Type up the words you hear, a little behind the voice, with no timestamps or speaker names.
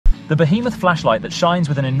The behemoth flashlight that shines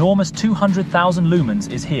with an enormous 200,000 lumens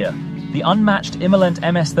is here. The unmatched Immolent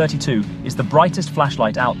MS32 is the brightest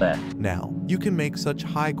flashlight out there. Now, you can make such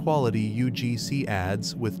high-quality UGC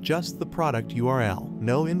ads with just the product URL.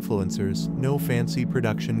 No influencers, no fancy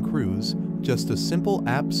production crews, just a simple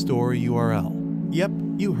App Store URL. Yep,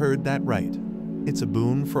 you heard that right. It's a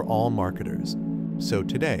boon for all marketers. So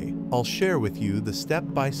today, I'll share with you the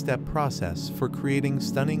step-by-step process for creating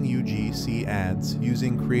stunning UGC ads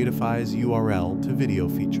using Creatify's URL to video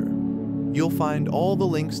feature. You'll find all the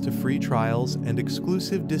links to free trials and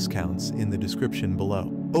exclusive discounts in the description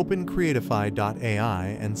below. Open Creatify.ai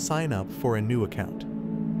and sign up for a new account.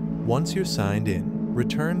 Once you're signed in,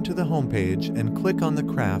 return to the homepage and click on the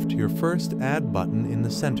Craft Your First Ad button in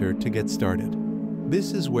the center to get started.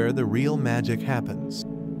 This is where the real magic happens.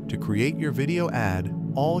 To create your video ad,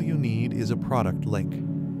 all you need is a product link.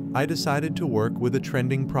 I decided to work with a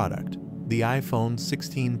trending product, the iPhone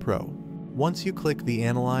 16 Pro. Once you click the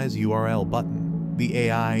Analyze URL button, the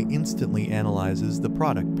AI instantly analyzes the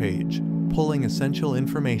product page, pulling essential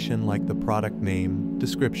information like the product name,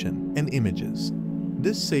 description, and images.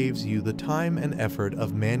 This saves you the time and effort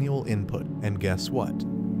of manual input, and guess what?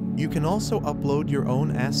 You can also upload your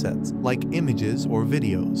own assets, like images or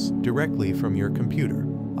videos, directly from your computer.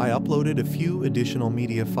 I uploaded a few additional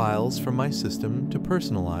media files from my system to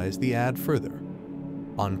personalize the ad further.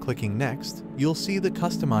 On clicking Next, you'll see the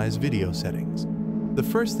customized video settings. The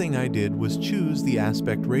first thing I did was choose the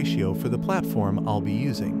aspect ratio for the platform I'll be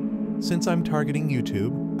using. Since I'm targeting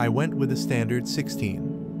YouTube, I went with a standard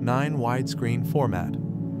 16:9 widescreen format.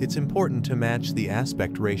 It's important to match the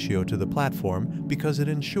aspect ratio to the platform because it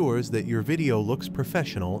ensures that your video looks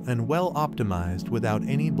professional and well optimized without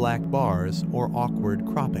any black bars or awkward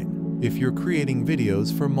cropping. If you're creating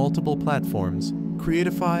videos for multiple platforms,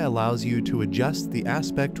 Creatify allows you to adjust the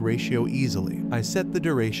aspect ratio easily. I set the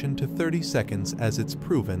duration to 30 seconds as it's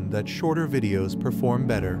proven that shorter videos perform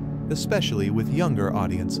better, especially with younger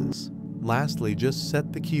audiences. Lastly, just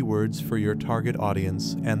set the keywords for your target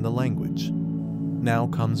audience and the language. Now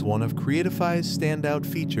comes one of Creatify's standout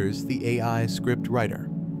features, the AI script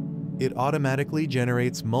writer. It automatically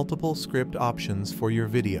generates multiple script options for your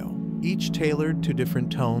video, each tailored to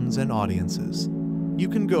different tones and audiences. You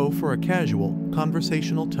can go for a casual,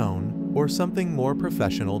 conversational tone or something more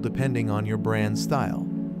professional depending on your brand style.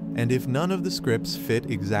 And if none of the scripts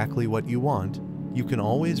fit exactly what you want, you can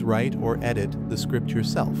always write or edit the script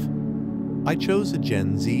yourself. I chose a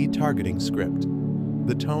Gen Z targeting script.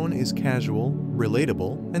 The tone is casual,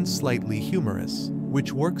 relatable, and slightly humorous,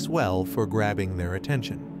 which works well for grabbing their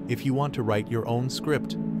attention. If you want to write your own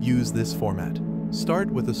script, use this format. Start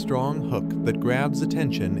with a strong hook that grabs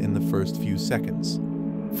attention in the first few seconds.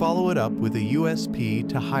 Follow it up with a USP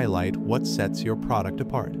to highlight what sets your product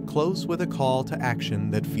apart. Close with a call to action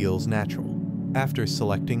that feels natural. After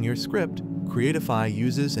selecting your script, Creatify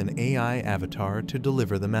uses an AI avatar to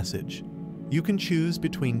deliver the message. You can choose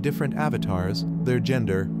between different avatars, their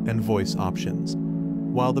gender, and voice options.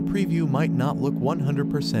 While the preview might not look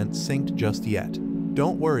 100% synced just yet,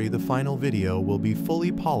 don't worry, the final video will be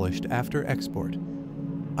fully polished after export.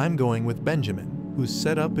 I'm going with Benjamin, who's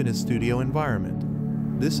set up in a studio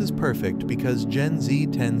environment. This is perfect because Gen Z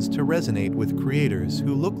tends to resonate with creators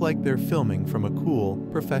who look like they're filming from a cool,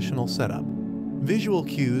 professional setup. Visual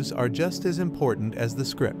cues are just as important as the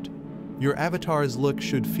script. Your avatar's look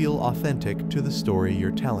should feel authentic to the story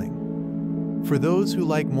you're telling. For those who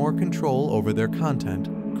like more control over their content,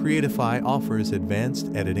 Creatify offers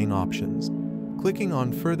advanced editing options. Clicking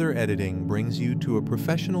on Further Editing brings you to a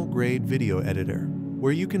professional-grade video editor,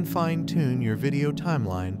 where you can fine-tune your video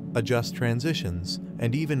timeline, adjust transitions,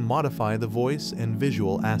 and even modify the voice and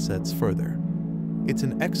visual assets further. It's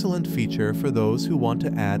an excellent feature for those who want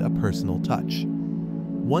to add a personal touch.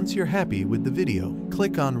 Once you're happy with the video,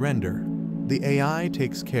 click on Render. The AI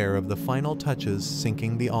takes care of the final touches,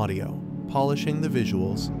 syncing the audio, polishing the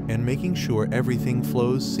visuals, and making sure everything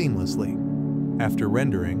flows seamlessly. After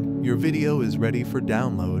rendering, your video is ready for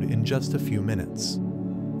download in just a few minutes.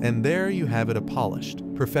 And there you have it, a polished,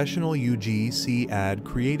 professional UGC ad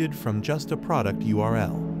created from just a product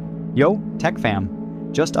URL. Yo, Tech Fam!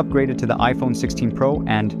 Just upgraded to the iPhone 16 Pro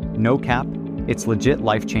and, no cap, it's legit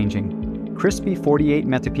life-changing. Crispy 48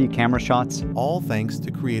 megapixel camera shots. All thanks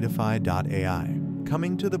to Creatify.ai.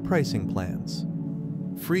 Coming to the pricing plans.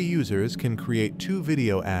 Free users can create 2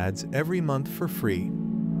 video ads every month for free,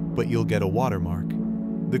 but you'll get a watermark.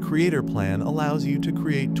 The Creator plan allows you to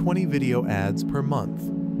create 20 video ads per month,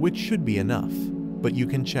 which should be enough, but you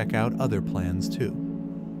can check out other plans too.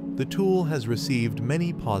 The tool has received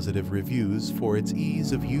many positive reviews for its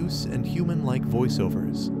ease of use and human-like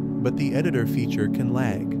voiceovers, but the editor feature can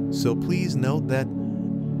lag. So please note that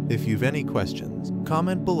if you've any questions,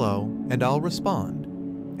 comment below and I'll respond.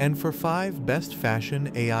 And for 5 best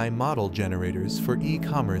fashion AI model generators for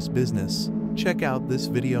e-commerce business, check out this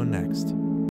video next.